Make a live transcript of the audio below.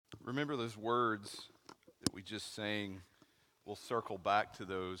Remember those words that we just sang. We'll circle back to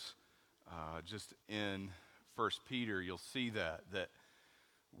those just in 1 Peter. You'll see that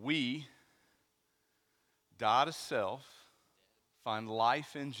we die to self, find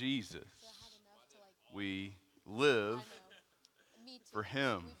life in Jesus. We live for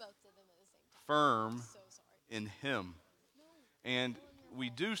Him, firm in Him. And we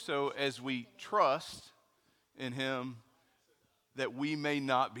do so as we trust in Him that we may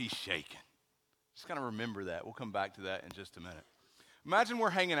not be shaken. Just kind of remember that. We'll come back to that in just a minute. Imagine we're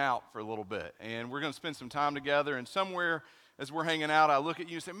hanging out for a little bit, and we're going to spend some time together, and somewhere as we're hanging out, I look at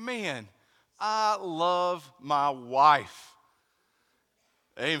you and say, man, I love my wife.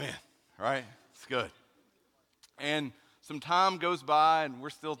 Amen, right? It's good. And some time goes by, and we're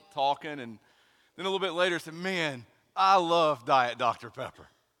still talking, and then a little bit later, I say, man, I love Diet Dr. Pepper.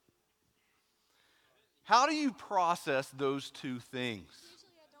 How do you process those two things?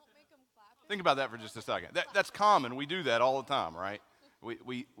 Usually I don't make them clap. Think about that for just a second. That's common. We do that all the time, right?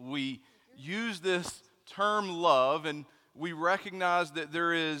 We use this term love, and we recognize that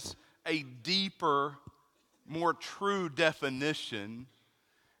there is a deeper, more true definition.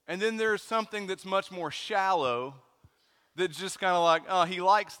 And then there's something that's much more shallow that's just kind of like, oh, he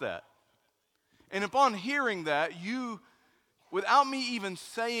likes that. And upon hearing that, you, without me even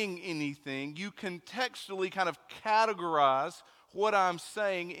saying anything, you contextually kind of categorize what I'm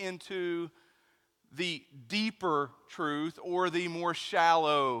saying into the deeper truth or the more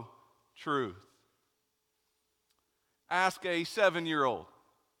shallow truth. Ask a 7-year-old,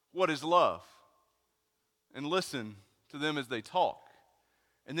 what is love? And listen to them as they talk.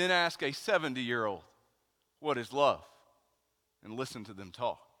 And then ask a 70-year-old, what is love? And listen to them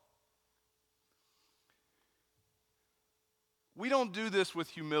talk. We don't do this with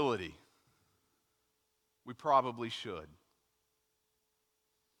humility. We probably should.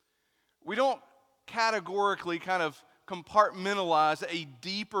 We don't categorically kind of compartmentalize a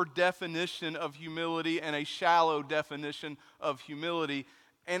deeper definition of humility and a shallow definition of humility.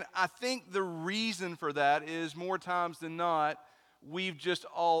 And I think the reason for that is more times than not, we've just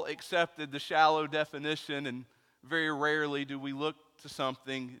all accepted the shallow definition, and very rarely do we look to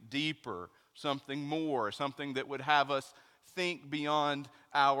something deeper, something more, something that would have us think beyond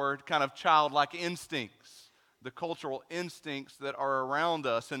our kind of childlike instincts, the cultural instincts that are around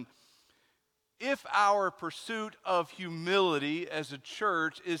us. And if our pursuit of humility as a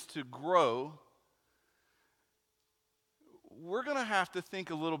church is to grow, we're going to have to think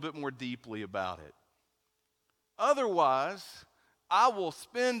a little bit more deeply about it. Otherwise, I will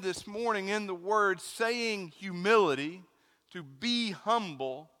spend this morning in the Word saying humility, to be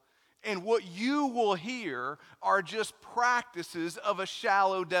humble, and what you will hear are just practices of a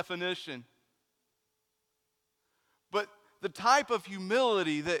shallow definition. But the type of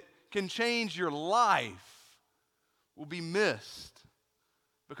humility that can change your life will be missed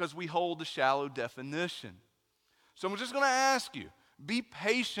because we hold the shallow definition. So I'm just going to ask you, be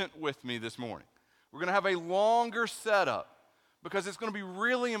patient with me this morning. We're going to have a longer setup because it's going to be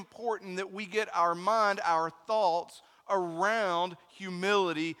really important that we get our mind, our thoughts around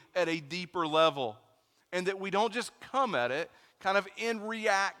humility at a deeper level, and that we don't just come at it kind of in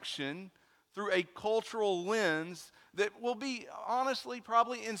reaction through a cultural lens that will be honestly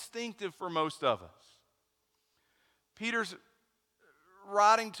probably instinctive for most of us. Peter's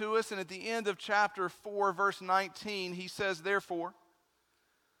writing to us, and at the end of chapter 4, verse 19, he says, therefore,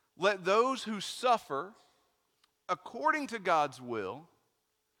 let those who suffer according to God's will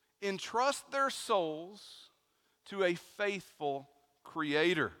entrust their souls to a faithful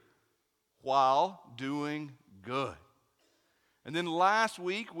Creator while doing good. And then last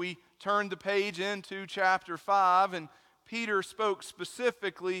week we turned the page into chapter 5, and Peter spoke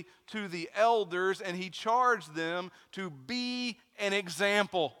specifically to the elders, and he charged them to be an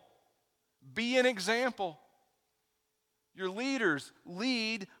example. Be an example. Your leaders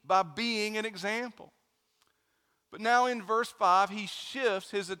lead by being an example. But now in verse 5, he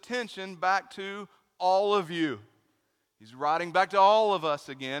shifts his attention back to all of you. He's writing back to all of us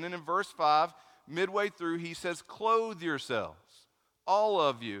again. And in verse 5, midway through, he says, clothe yourselves, all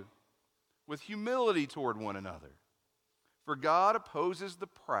of you, with humility toward one another. For God opposes the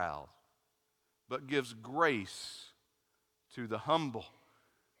proud, but gives grace to the humble.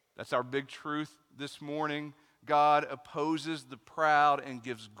 That's our big truth this morning. God opposes the proud and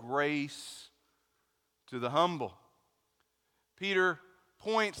gives grace to the humble. Peter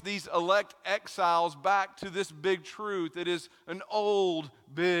points these elect exiles back to this big truth. It is an old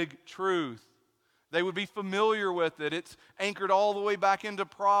big truth. They would be familiar with it. It's anchored all the way back into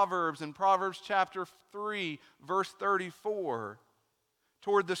Proverbs, in Proverbs chapter 3, verse 34.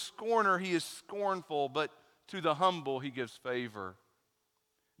 Toward the scorner he is scornful, but to the humble he gives favor.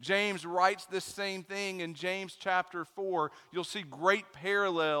 James writes this same thing in James chapter 4. You'll see great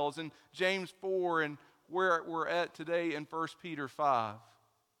parallels in James 4 and where we're at today in 1 Peter 5.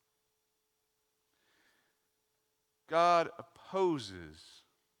 God opposes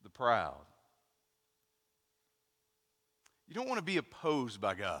the proud. You don't want to be opposed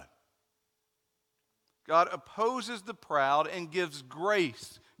by God. God opposes the proud and gives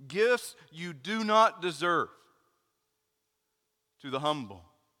grace, gifts you do not deserve, to the humble.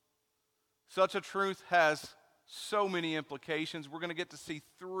 Such a truth has so many implications. We're going to get to see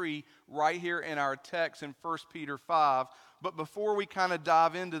 3 right here in our text in 1 Peter 5. But before we kind of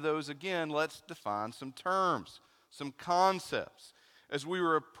dive into those again, let's define some terms, some concepts. As we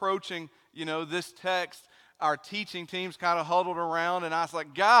were approaching, this text, our teaching teams kind of huddled around, and I was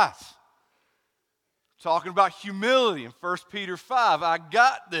like, guys, talking about humility in 1 Peter 5. I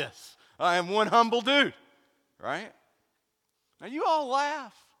got this. I am one humble dude, right? Now you all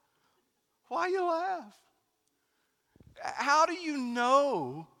laugh. Why you laugh? How do you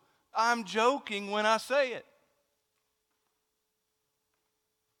know I'm joking when I say it?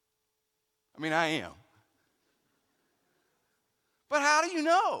 I mean, I am. But how do you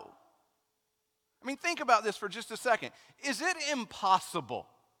know? I mean, think about this for just a second. Is it impossible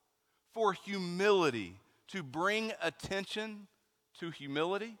for humility to bring attention to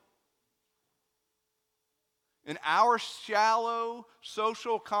humility? In our shallow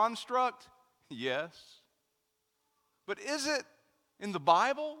social construct, yes. But is it in the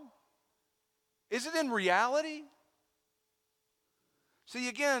Bible? Is it in reality? See,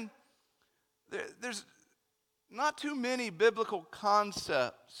 again, there's not too many biblical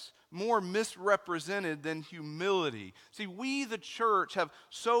concepts more misrepresented than humility. See, we, the church, have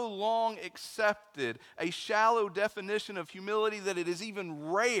so long accepted a shallow definition of humility that it is even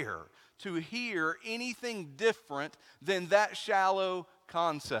rare to hear anything different than that shallow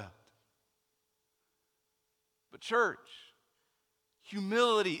concept. But church,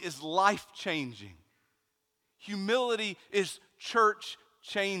 humility is life-changing. Humility is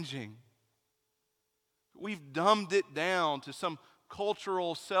church-changing. We've dumbed it down to some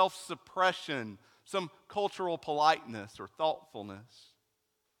cultural self-suppression, some cultural politeness or thoughtfulness.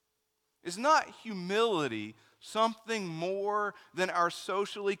 Is not humility something more than our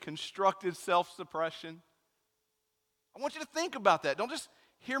socially constructed self-suppression? I want you to think about that. Don't just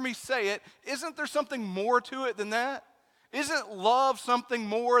hear me say it. Isn't there something more to it than that? Isn't love something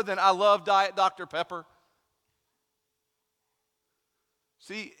more than I love Diet Dr. Pepper?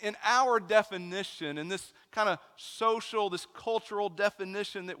 See, in our definition, in this kind of social, this cultural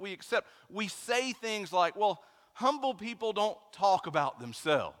definition that we accept, we say things like, well, humble people don't talk about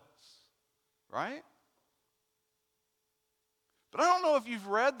themselves, right? But I don't know if you've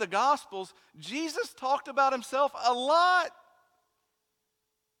read the Gospels. Jesus talked about himself a lot.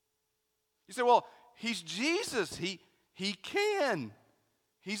 You say, well, he's Jesus. He can.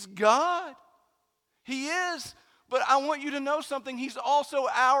 He's God. He is. But I want you to know something. He's also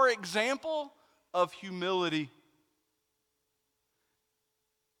our example of humility.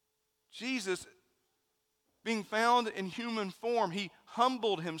 Jesus, being found in human form, he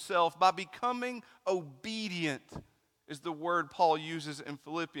humbled himself by becoming obedient, is the word Paul uses in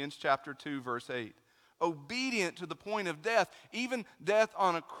Philippians chapter 2, verse 8. Obedient to the point of death, even death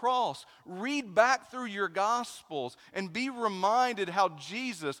on a cross. Read back through your Gospels and be reminded how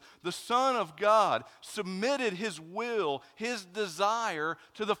Jesus, the Son of God, submitted his will, his desire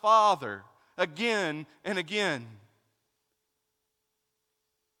to the Father again and again.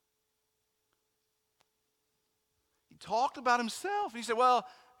 He talked about himself. He said, well,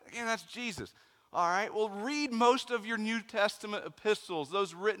 again, that's Jesus. All right, well, read most of your New Testament epistles,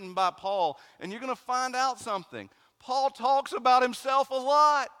 those written by Paul, and you're going to find out something. Paul talks about himself a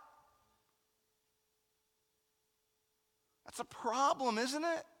lot. That's a problem, isn't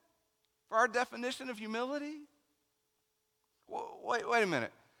it, for our definition of humility? Wait a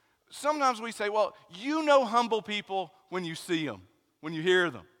minute. Sometimes we say, well, you know humble people when you see them, when you hear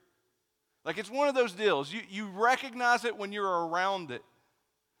them. Like it's one of those deals. You recognize it when you're around it.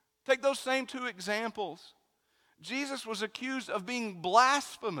 Take those same 2 examples. Jesus was accused of being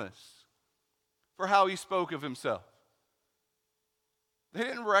blasphemous for how he spoke of himself. They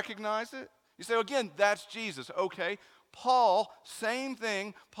didn't recognize it. You say, again, that's Jesus. Okay. Paul, same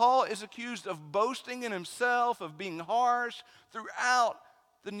thing. Paul is accused of boasting in himself, of being harsh throughout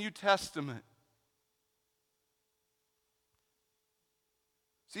the New Testament.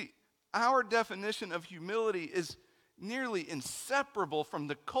 See, our definition of humility is nearly inseparable from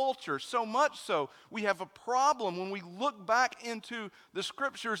the culture, so much so we have a problem when we look back into the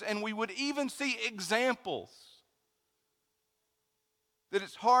scriptures and we would even see examples that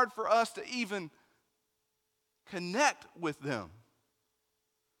it's hard for us to even connect with them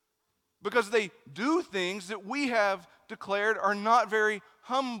because they do things that we have declared are not very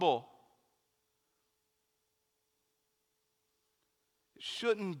humble. It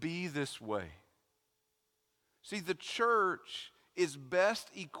shouldn't be this way. See, the church is best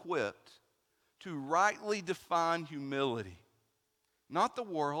equipped to rightly define humility. Not the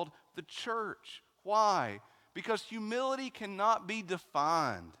world, the church. Why? Because humility cannot be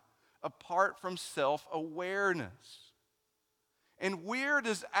defined apart from self-awareness. And where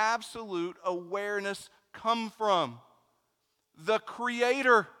does absolute awareness come from? The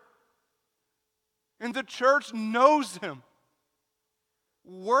Creator. And the church knows Him,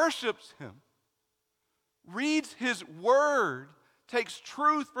 worships Him, reads His Word, takes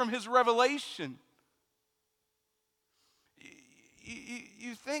truth from His revelation.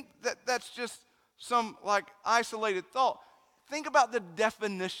 You think that that's just some isolated thought. Think about the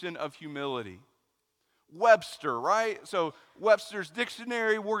definition of humility. Webster, right? So Webster's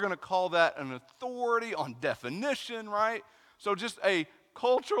dictionary, we're going to call that an authority on definition, right? So just a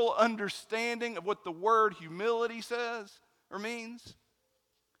cultural understanding of what the word humility says or means.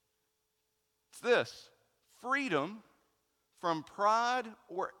 It's this: freedom from pride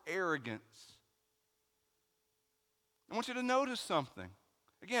or arrogance. I want you to notice something.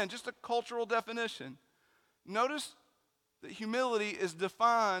 Again, just a cultural definition. Notice that humility is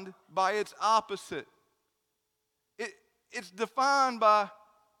defined by its opposite. It's defined by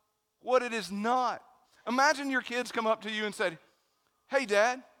what it is not. Imagine your kids come up to you and said, "Hey,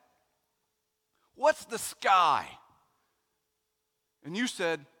 Dad, what's the sky?" And you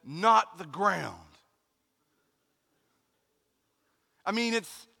said, "Not the ground." I mean,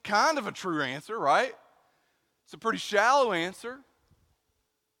 it's kind of a true answer, right? It's a pretty shallow answer.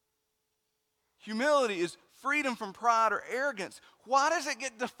 Humility is freedom from pride or arrogance. Why does it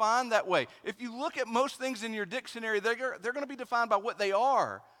get defined that way? If you look at most things in your dictionary, they're going to be defined by what they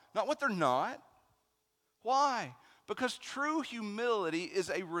are, not what they're not. Why? Because true humility is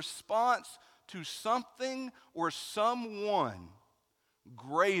a response to something or someone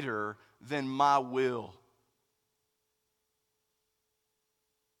greater than my will.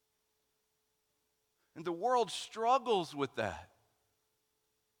 And the world struggles with that.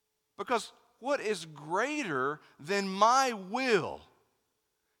 Because what is greater than my will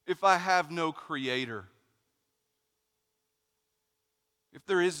if I have no Creator? If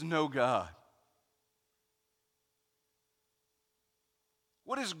there is no God?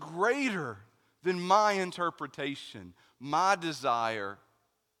 What is greater than my interpretation, my desire?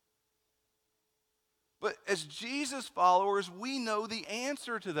 But as Jesus followers, we know the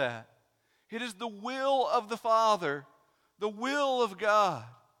answer to that. It is the will of the Father, the will of God.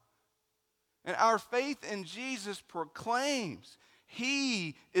 And our faith in Jesus proclaims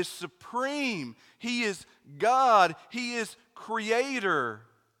He is supreme. He is God. He is Creator.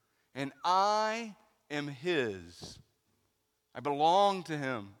 And I am His. I belong to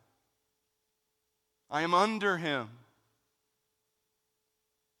Him. I am under Him.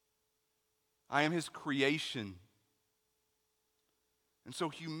 I am His creation. And so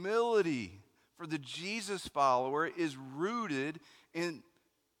humility for the Jesus follower is rooted in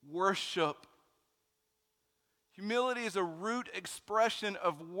worship. Humility is a root expression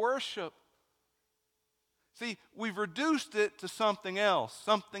of worship. See, we've reduced it to something else,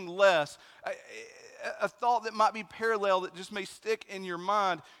 something less. A thought that might be parallel that just may stick in your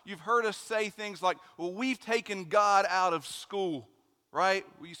mind. You've heard us say things like, well, we've taken God out of school, right?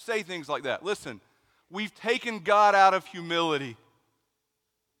 We say things like that. Listen, we've taken God out of humility.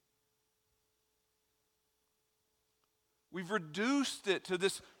 We've reduced it to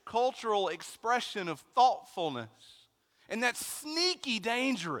this cultural expression of thoughtfulness. And that's sneaky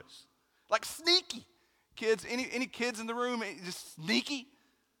dangerous. Like sneaky. Kids, any kids in the room, just sneaky?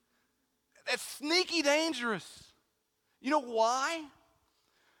 That's sneaky dangerous. You know why?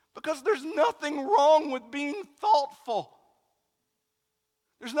 Because there's nothing wrong with being thoughtful.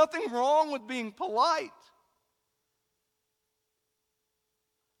 There's nothing wrong with being polite.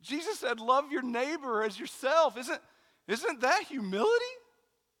 Jesus said, love your neighbor as yourself. Isn't that humility?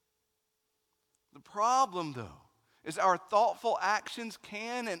 The problem, though, is our thoughtful actions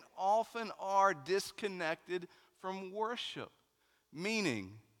can and often are disconnected from worship.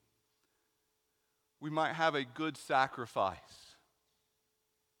 Meaning, we might have a good sacrifice,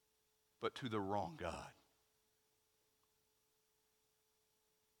 but to the wrong God.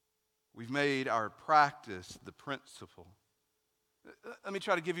 We've made our practice the principle. Let me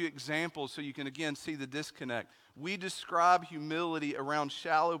try to give you examples so you can again see the disconnect. We describe humility around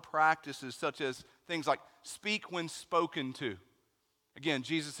shallow practices such as things like speak when spoken to. Again,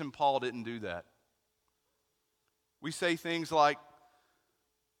 Jesus and Paul didn't do that. We say things like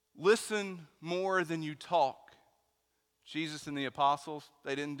listen more than you talk. Jesus and the apostles,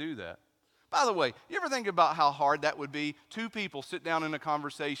 they didn't do that. By the way, you ever think about how hard that would be? Two people sit down in a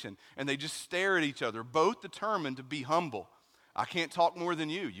conversation and they just stare at each other, both determined to be humble. I can't talk more than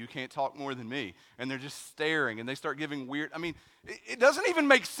you. You can't talk more than me. And they're just staring and they start giving weird, it doesn't even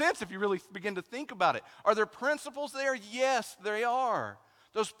make sense if you really begin to think about it. Are there principles there? Yes, they are.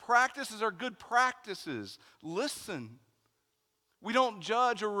 Those practices are good practices. Listen. We don't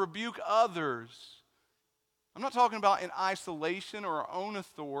judge or rebuke others. I'm not talking about in isolation or our own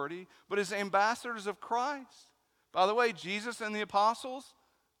authority, but as ambassadors of Christ. By the way, Jesus and the apostles,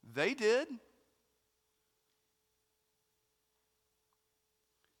 they did.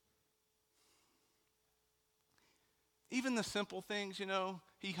 Even the simple things,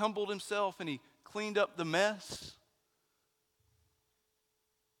 he humbled himself and he cleaned up the mess.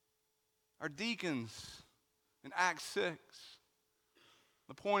 Our deacons in Acts 6,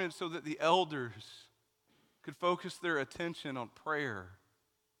 the point is so that the elders could focus their attention on prayer,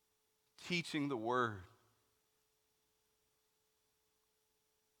 teaching the word.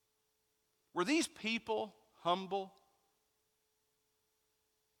 Were these people humble?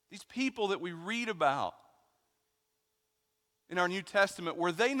 These people that we read about in our New Testament,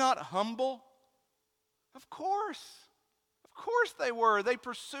 were they not humble? Of course. Of course they were. They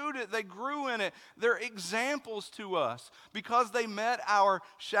pursued it. They grew in it. They're examples to us. Because they met our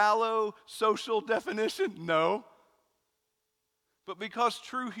shallow social definition? No. But because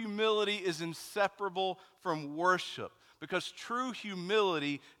true humility is inseparable from worship. Because true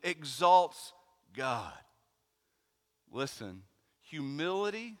humility exalts God. Listen,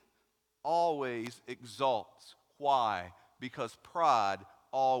 humility always exalts. Why? Because pride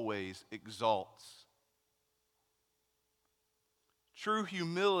always exalts. True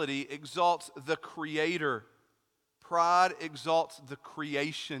humility exalts the Creator. Pride exalts the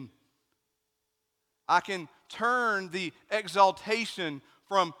creation. I can turn the exaltation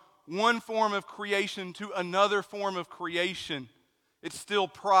from one form of creation to another form of creation. It's still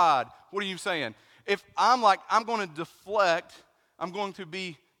pride. What are you saying? If I'm going to deflect, I'm going to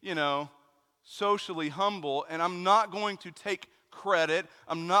be, socially humble, and I'm not going to take credit.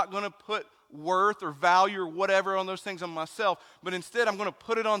 I'm not going to put worth or value or whatever on those things on myself, but instead I'm going to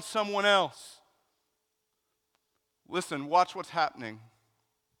put it on someone else. Listen, watch what's happening.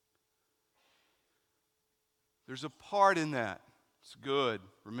 There's a part in that. It's good.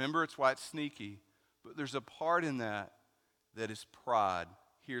 Remember, it's why it's sneaky. But there's a part in that is pride.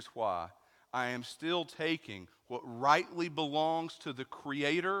 Here's why. I am still taking what rightly belongs to the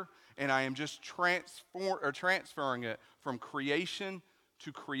Creator, and I am just transferring it from creation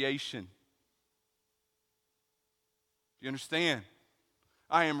to creation. Do you understand?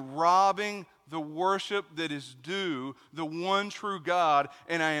 I am robbing the worship that is due the one true God,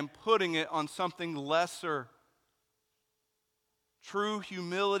 and I am putting it on something lesser. True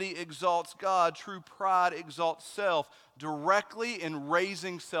humility exalts God. True pride exalts self, directly in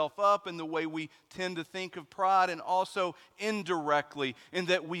raising self up in the way we tend to think of pride, and also indirectly in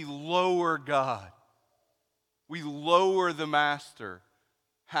that we lower God. We lower the Master.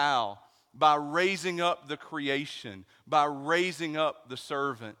 How? By raising up the creation, by raising up the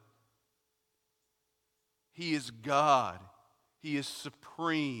servant. He is God. He is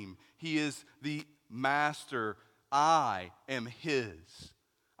supreme. He is the Master. I am His.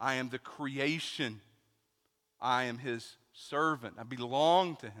 I am the creation. I am His servant. I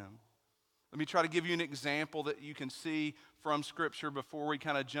belong to Him. Let me try to give you an example that you can see from Scripture before we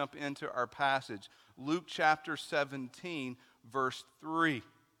kind of jump into our passage. Luke chapter 17, verse 3.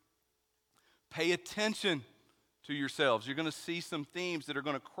 Pay attention to yourselves. You're going to see some themes that are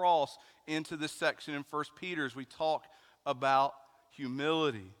going to cross into this section in 1 Peter as we talk about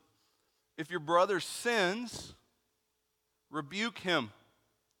humility. If your brother sins, rebuke him.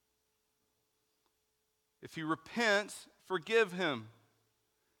 If he repents, forgive him.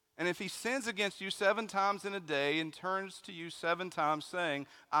 And if he sins against you 7 times in a day and turns to you 7 times saying,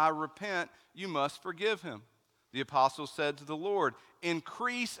 I repent, you must forgive him. The apostle said to the Lord,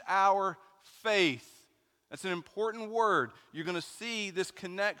 increase our faith. That's an important word. You're going to see this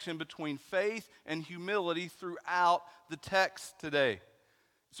connection between faith and humility throughout the text today.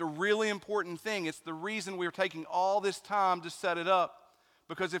 It's a really important thing. It's the reason we're taking all this time to set it up.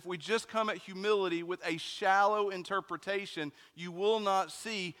 Because if we just come at humility with a shallow interpretation, you will not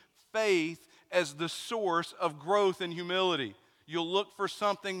see faith as the source of growth and humility. You'll look for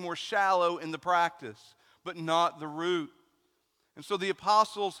something more shallow in the practice, but not the root. And so the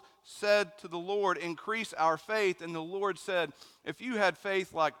apostles said to the Lord, increase our faith. And the Lord said, if you had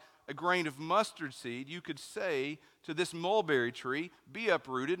faith like a grain of mustard seed, you could say to this mulberry tree, be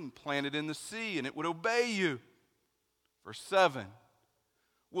uprooted and planted in the sea, and it would obey you. Verse 7,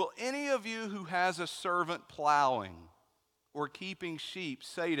 will any of you who has a servant plowing or keeping sheep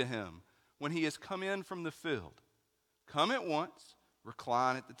say to him, when he has come in from the field, come at once,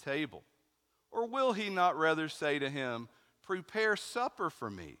 recline at the table? Or will he not rather say to him, prepare supper for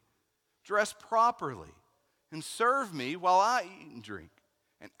me, dress properly, and serve me while I eat and drink,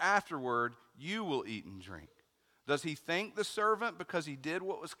 and afterward you will eat and drink? Does he thank the servant because he did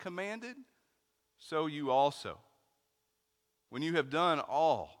what was commanded? So you also, when you have done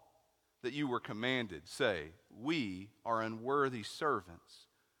all that you were commanded, say, we are unworthy servants.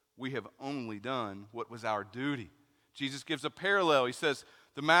 We have only done what was our duty. Jesus gives a parallel. He says,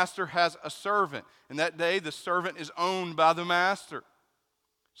 the master has a servant, and that day the servant is owned by the master.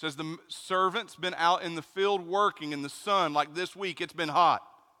 Says the servant's been out in the field working in the sun, like this week. It's been hot.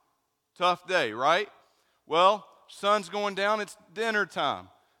 Tough day, right? Well, sun's going down, it's dinner time.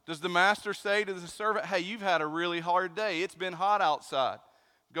 Does the master say to the servant, hey, you've had a really hard day. It's been hot outside.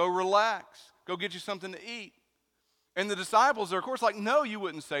 Go relax. Go get you something to eat. And the disciples are, of course, like, no, you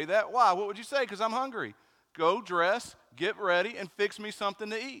wouldn't say that. Why? What would you say? Because I'm hungry. Go dress, get ready, and fix me something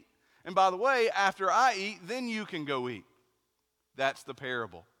to eat. And by the way, after I eat, then you can go eat. That's the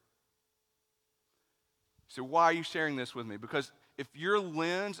parable. So why are you sharing this with me? Because if your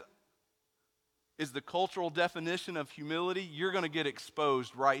lens is the cultural definition of humility, you're going to get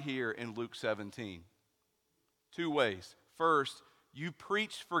exposed right here in Luke 17. Two ways. First, you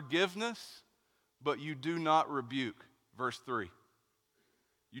preach forgiveness, but you do not rebuke. Verse 3.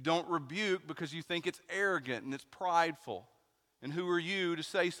 You don't rebuke because you think it's arrogant and it's prideful. And who are you to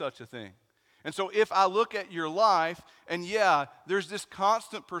say such a thing? And so if I look at your life, and yeah, there's this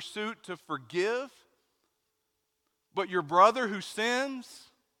constant pursuit to forgive, but your brother who sins,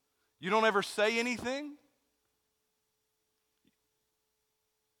 you don't ever say anything?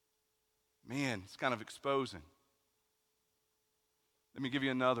 Man, it's kind of exposing. Let me give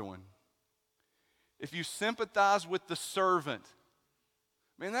you another one. If you sympathize with the servant,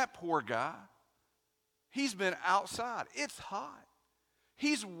 man, that poor guy, he's been outside. It's hot.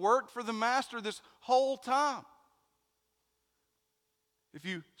 He's worked for the master this whole time. If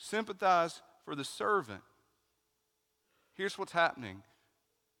you sympathize for the servant, here's what's happening.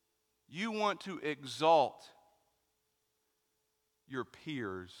 You want to exalt your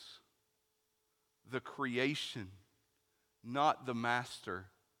peers, the creation, not the master,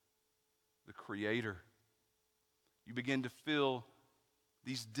 the creator. You begin to feel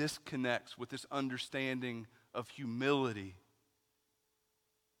these disconnects with this understanding of humility.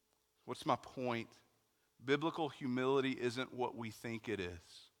 What's my point? Biblical humility isn't what we think it is.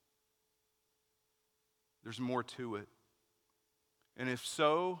 There's more to it. And if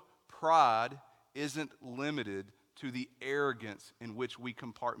so, pride isn't limited to the arrogance in which we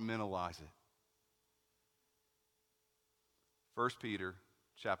compartmentalize it. 1 Peter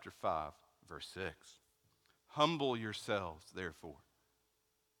chapter 5, verse 6. Humble yourselves, therefore.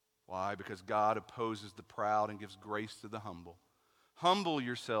 Why? Because God opposes the proud and gives grace to the humble. Humble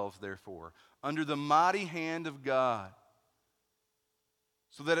yourselves, therefore, under the mighty hand of God,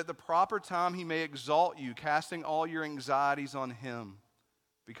 so that at the proper time he may exalt you, casting all your anxieties on him,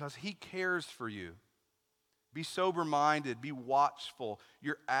 because he cares for you. Be sober-minded, be watchful.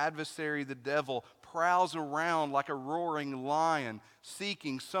 Your adversary, the devil, prowls around like a roaring lion,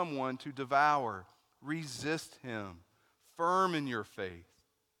 seeking someone to devour. Resist him, firm in your faith,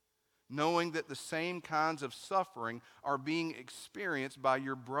 knowing that the same kinds of suffering are being experienced by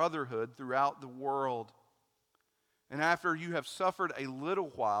your brotherhood throughout the world. And after you have suffered a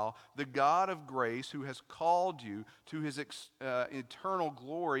little while, the God of grace, who has called you to his eternal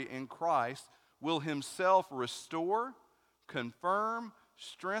glory in Christ, will himself restore, confirm,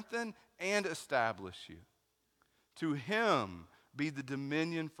 strengthen, and establish you. To him be the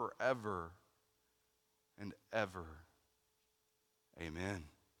dominion forever and ever. Amen.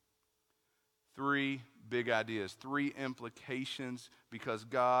 Three big ideas, three implications because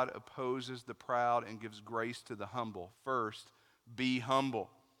God opposes the proud and gives grace to the humble. First, be humble.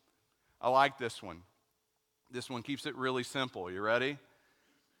 I like this one. This one keeps it really simple. You ready?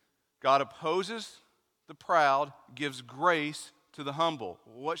 God opposes the proud, gives grace to the humble.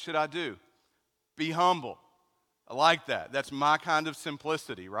 What should I do? Be humble. I like that. That's my kind of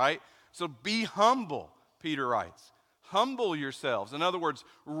simplicity, right? So be humble, Peter writes. humble yourselves. In other words,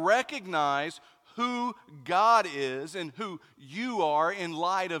 recognize who God is and who you are in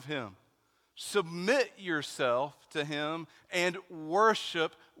light of Him. Submit yourself to Him and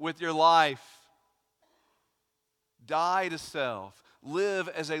worship with your life. Die to self. Live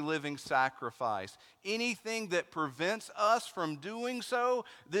as a living sacrifice. Anything that prevents us from doing so,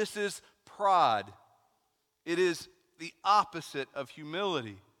 this is pride. It is the opposite of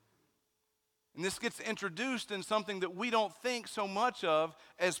humility. And this gets introduced in something that we don't think so much of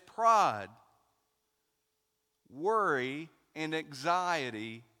as pride. Worry and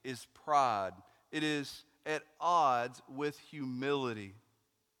anxiety is pride. It is at odds with humility.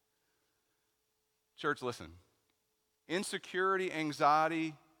 Church, listen. Insecurity,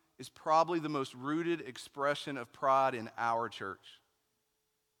 anxiety is probably the most rooted expression of pride in our church.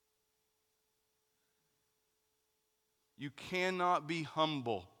 You cannot be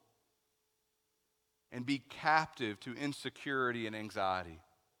humble and be captive to insecurity and anxiety.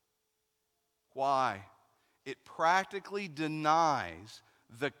 Why? It practically denies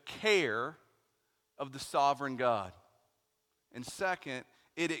the care of the sovereign God. And second,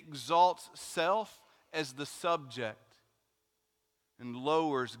 it exalts self as the subject and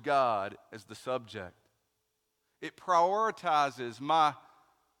lowers God as the subject. It prioritizes my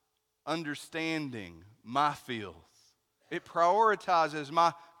understanding, my feels. It prioritizes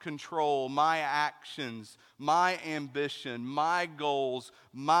my control, my actions, my ambition, my goals,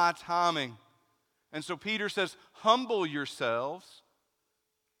 my timing. And so Peter says, humble yourselves,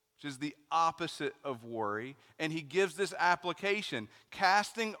 which is the opposite of worry. And he gives this application,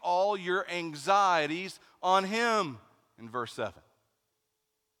 casting all your anxieties on Him, in verse 7.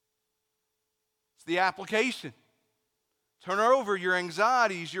 It's the application. Turn over your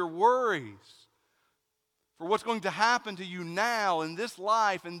anxieties, your worries, for what's going to happen to you now in this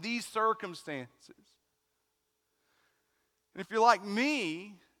life, in these circumstances. And if you're like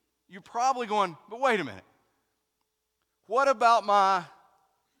me, you're probably going, but wait a minute. What about my,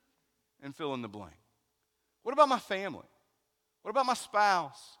 and fill in the blank? What about my family? What about my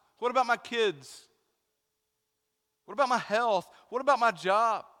spouse? What about my kids? What about my health? What about my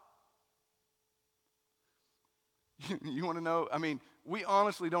job? You want to know? I mean, we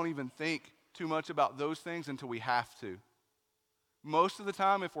honestly don't even think too much about those things until we have to. Most of the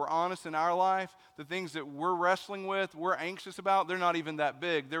time, if we're honest in our life, the things that we're wrestling with, we're anxious about, they're not even that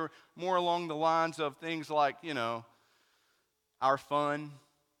big. They're more along the lines of things like, our fun,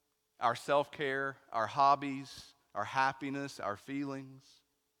 our self-care, our hobbies, our happiness, our feelings.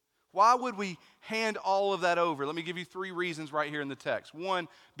 Why would we hand all of that over? Let me give you 3 reasons right here in the text. 1,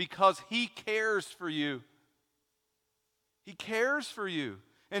 because He cares for you. He cares for you.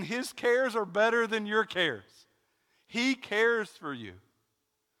 And His cares are better than your cares. He cares for you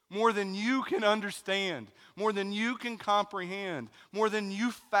more than you can understand, more than you can comprehend, more than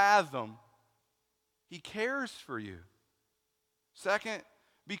you fathom. He cares for you. Second,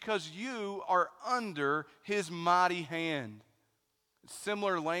 because you are under His mighty hand.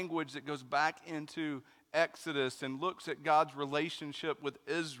 Similar language that goes back into Exodus and looks at God's relationship with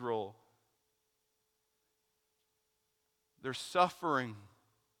Israel. Their suffering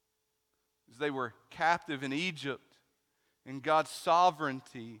as they were captive in Egypt, and God's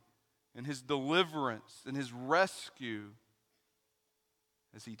sovereignty and His deliverance and His rescue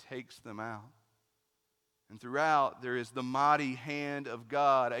as He takes them out. And throughout there is the mighty hand of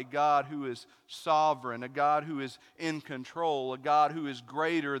God, a God who is sovereign, a God who is in control, a God who is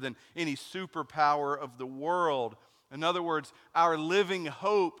greater than any superpower of the world. In other words, our living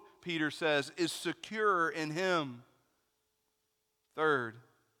hope, Peter says, is secure in Him. Third,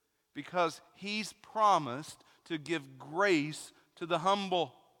 because He's promised to give grace to the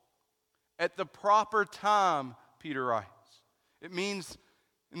humble. At the proper time, Peter writes. It means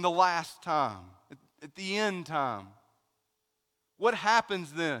in the last time, at the end time. What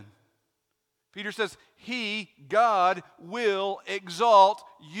happens then? Peter says, He, God, will exalt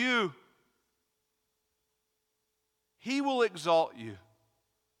you. He will exalt you.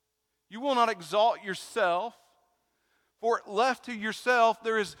 You will not exalt yourself. For left to yourself,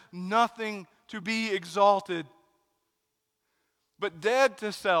 there is nothing to be exalted. But dead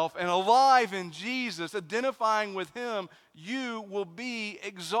to self and alive in Jesus, identifying with Him, you will be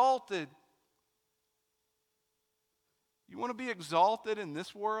exalted. You want to be exalted in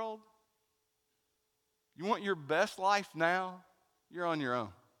this world? You want your best life now? You're on your own.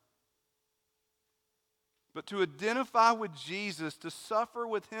 But to identify with Jesus, to suffer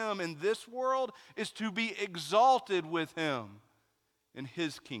with Him in this world, is to be exalted with Him in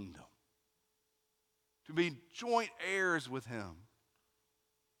His kingdom. To be joint heirs with Him.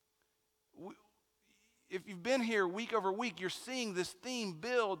 if you've been here week over week, you're seeing this theme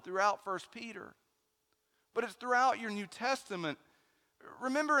build throughout 1 Peter. But it's throughout your New Testament.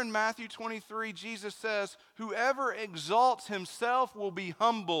 Remember in Matthew 23, Jesus says, whoever exalts himself will be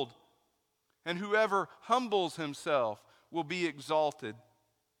humbled, and whoever humbles himself will be exalted.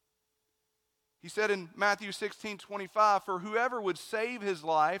 He said in Matthew 16:25, for whoever would save his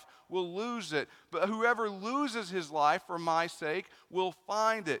life will lose it, but whoever loses his life for my sake will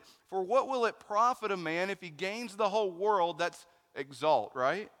find it. For what will it profit a man if he gains the whole world, that's exalt,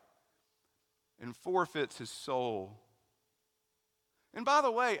 right? And forfeits his soul. And by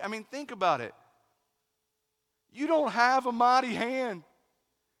the way, think about it. You don't have a mighty hand.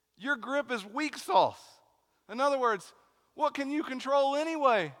 Your grip is weak sauce. In other words, what can you control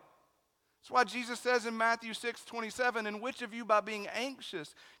anyway? That's why Jesus says in Matthew 6:27, and which of you by being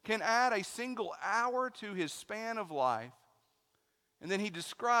anxious can add a single hour to his span of life? And then he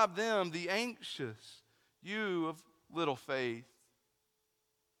described them, the anxious, you of little faith.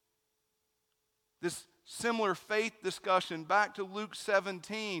 This similar faith discussion back to Luke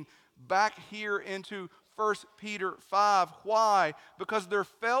 17, back here into 1 Peter 5. Why? Because their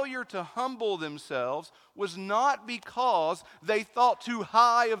failure to humble themselves was not because they thought too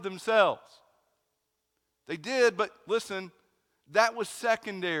high of themselves. They did, but listen, that was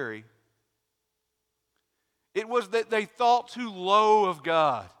secondary. It was that they thought too low of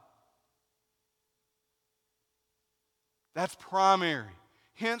God. That's primary.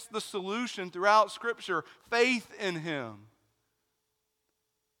 Hence the solution throughout Scripture, faith in Him.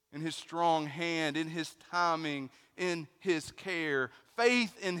 In His strong hand, in His timing, in His care.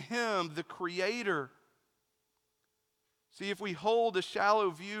 Faith in Him, the Creator. See, if we hold a shallow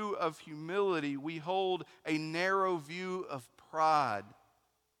view of humility, we hold a narrow view of pride.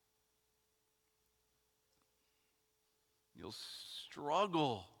 You'll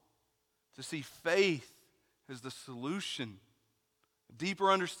struggle to see faith as the solution. A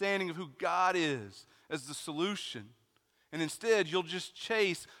deeper understanding of who God is as the solution. And instead, you'll just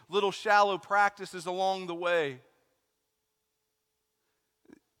chase little shallow practices along the way.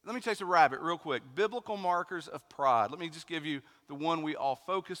 Let me chase a rabbit real quick. Biblical markers of pride. Let me just give you the one we all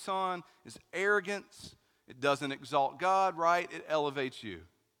focus on is arrogance. It doesn't exalt God, right? It elevates you.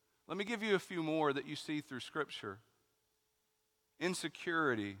 Let me give you a few more that you see through Scripture.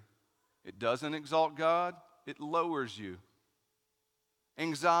 Insecurity. It doesn't exalt God. It lowers you.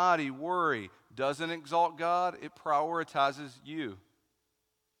 Anxiety, worry, doesn't exalt God, it prioritizes you.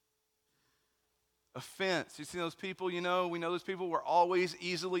 Offense, you see those people, we know those people who are always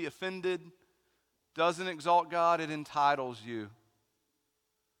easily offended. Doesn't exalt God, it entitles you.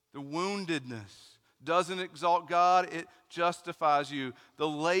 The woundedness doesn't exalt God, it justifies you. The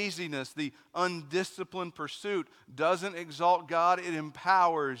laziness, the undisciplined pursuit doesn't exalt God, it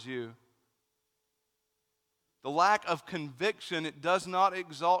empowers you. The lack of conviction, it does not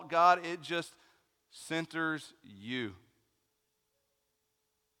exalt God, it just centers you.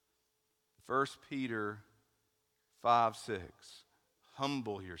 1 Peter 5:6,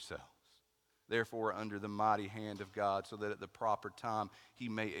 humble yourselves, therefore under the mighty hand of God, so that at the proper time He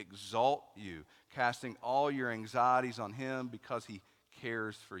may exalt you, casting all your anxieties on Him because He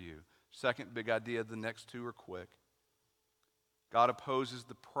cares for you. Second big idea, the next two are quick. God opposes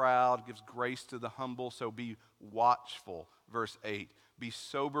the proud, gives grace to the humble, so be watchful. Verse 8, be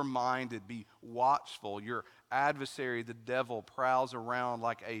sober-minded, be watchful. Your adversary, the devil, prowls around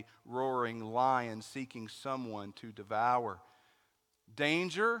like a roaring lion seeking someone to devour.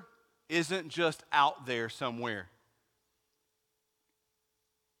 Danger isn't just out there somewhere.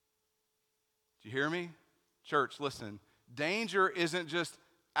 Do you hear me? Church, listen. Danger isn't just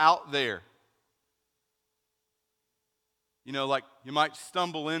out there. Like you might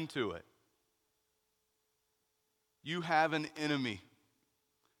stumble into it. You have an enemy,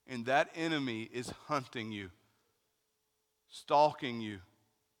 and that enemy is hunting you, stalking you.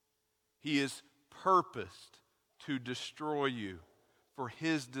 He is purposed to destroy you for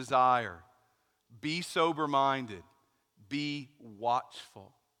his desire. Be sober-minded. Be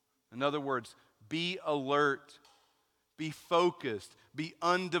watchful. In other words, be alert. Be focused. Be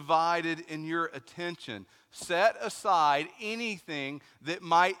undivided in your attention. Set aside anything that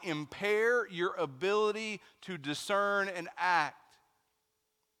might impair your ability to discern and act.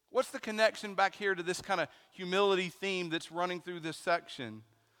 What's the connection back here to this kind of humility theme that's running through this section?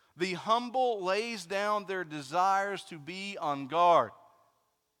 The humble lays down their desires to be on guard.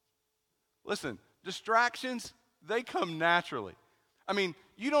 Listen, distractions, they come naturally.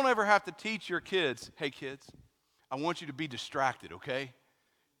 You don't ever have to teach your kids, hey kids, I want you to be distracted, okay?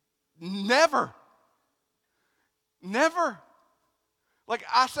 Never. Never. Like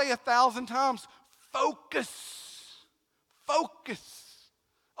I say 1,000 times, Focus. Focus.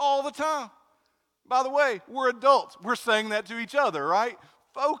 All the time. By the way, we're adults. We're saying that to each other, right?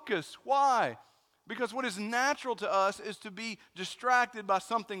 Focus. Why? Because what is natural to us is to be distracted by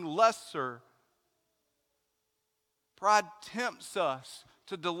something lesser. Pride tempts us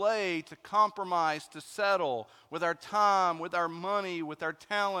to delay, to compromise, to settle with our time, with our money, with our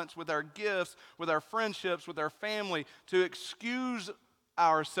talents, with our gifts, with our friendships, with our family, to excuse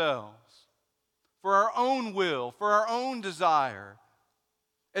ourselves for our own will, for our own desire,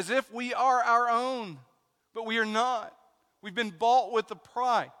 as if we are our own, but we are not. We've been bought with a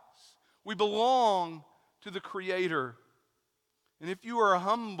price. We belong to the Creator. And if you are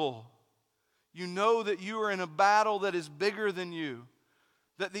humble, you know that you are in a battle that is bigger than you,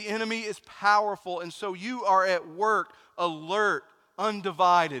 that the enemy is powerful, and so you are at work, alert,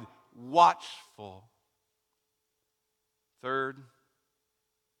 undivided, watchful. Third,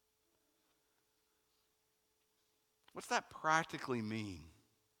 what's that practically mean?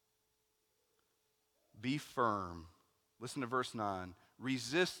 Be firm. Listen to verse 9.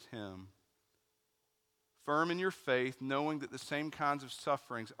 Resist him, firm in your faith, knowing that the same kinds of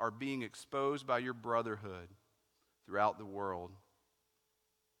sufferings are being exposed by your brotherhood throughout the world.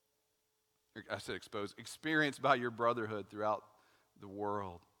 I said exposed, experienced by your brotherhood throughout the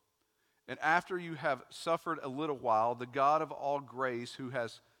world. And after you have suffered a little while, the God of all grace, who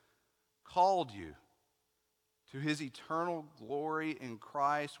has called you to his eternal glory in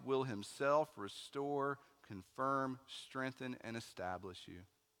Christ, will himself restore, confirm, strengthen, and establish you.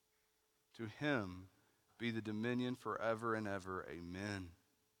 To him be the dominion forever and ever. Amen.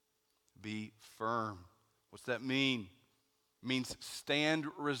 Be firm. What's that mean? It means stand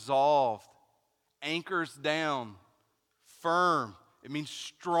resolved, anchors down, firm. It means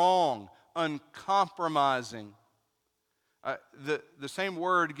strong, uncompromising. The same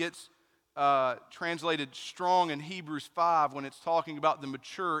word gets translated strong in Hebrews 5 when it's talking about the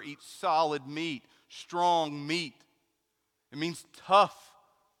mature eat solid meat, strong meat. It means tough.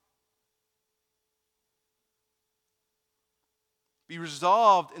 Be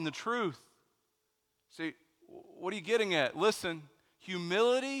resolved in the truth. See, what are you getting at? Listen,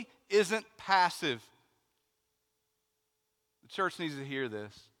 humility isn't passive. The church needs to hear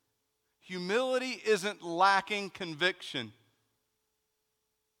this. Humility isn't lacking conviction.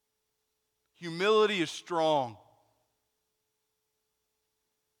 Humility is strong.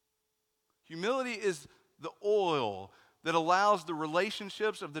 Humility is the oil that allows the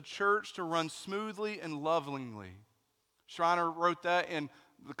relationships of the church to run smoothly and lovingly. Schreiner wrote that in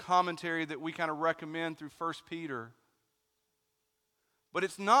the commentary that we kind of recommend through 1 Peter. But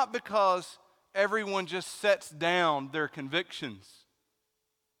it's not because everyone just sets down their convictions.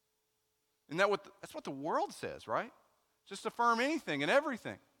 Isn't that's what the world says, right? Just affirm anything and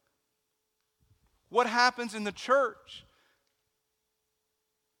everything. What happens in the church?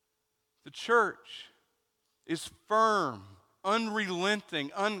 The church is firm,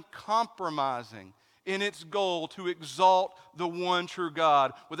 unrelenting, uncompromising in its goal to exalt the one true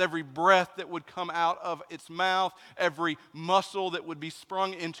God with every breath that would come out of its mouth, every muscle that would be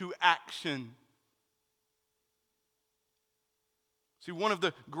sprung into action. See, one of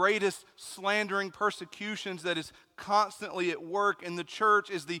the greatest slandering persecutions that is constantly at work in the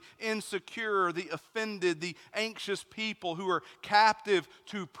church is the insecure, the offended, the anxious people who are captive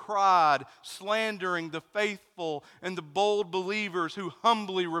to pride, slandering the faithful and the bold believers who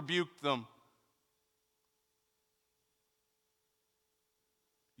humbly rebuke them.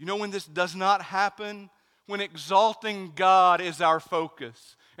 You know when this does not happen? When exalting God is our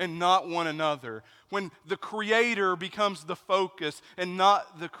focus and not one another. When the Creator becomes the focus and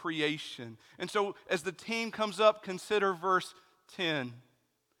not the creation. And so as the team comes up, consider verse 10.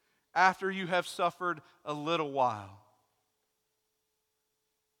 After you have suffered a little while,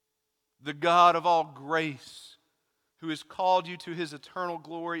 the God of all grace, who has called you to his eternal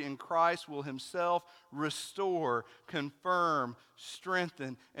glory in Christ, will himself restore, confirm,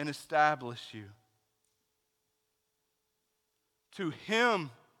 strengthen, and establish you. To him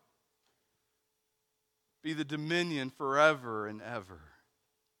be the dominion forever and ever.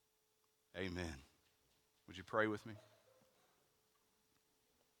 Amen. Would you pray with me?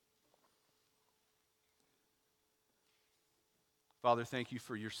 Father, thank you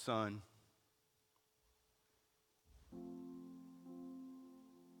for your Son.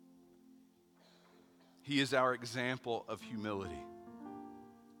 He is our example of humility,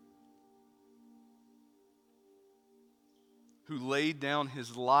 who laid down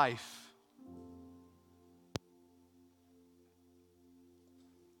his life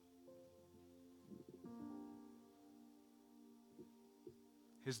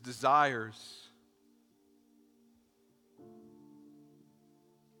his desires,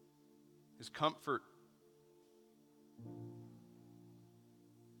 His comfort.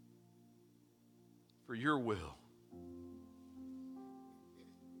 For your will.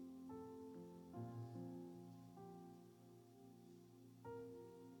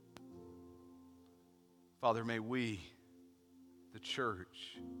 Father, may we, the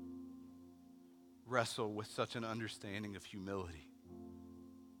church, wrestle with such an understanding of humility.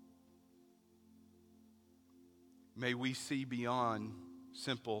 May we see beyond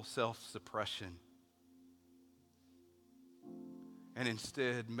simple self-suppression. And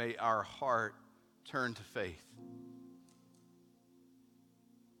instead, may our heart turn to faith.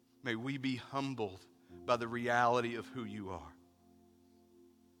 May we be humbled by the reality of who you are.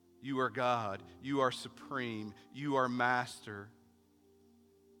 You are God. You are supreme. You are master.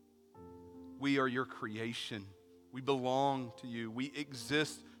 We are your creation. We belong to you. We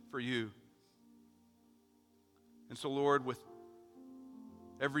exist for you. And so, Lord, with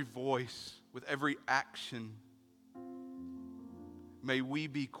every voice, with every action, may we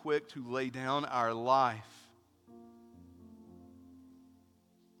be quick to lay down our life,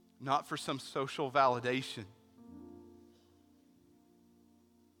 not for some social validation,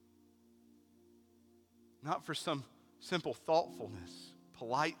 not for some simple thoughtfulness,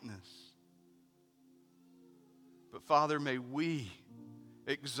 politeness, but Father, may we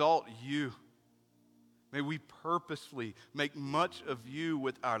exalt you. May we purposefully make much of you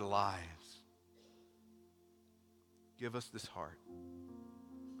with our lives. Give us this heart.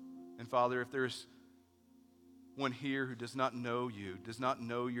 And Father, if there's one here who does not know you, does not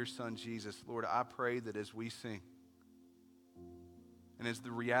know your Son Jesus, Lord, I pray that as we sing, and as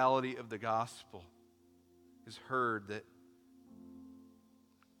the reality of the gospel is heard, that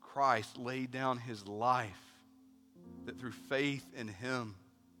Christ laid down his life, that through faith in him,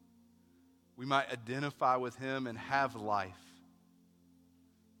 we might identify with him and have life.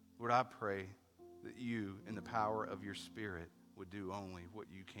 Lord, I pray that you, in the power of your Spirit, would do only what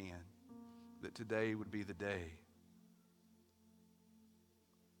you can. That today would be the day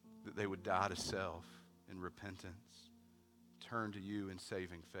that they would die to self in repentance, turn to you in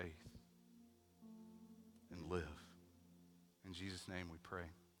saving faith, and live. In Jesus' name we pray.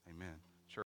 Amen.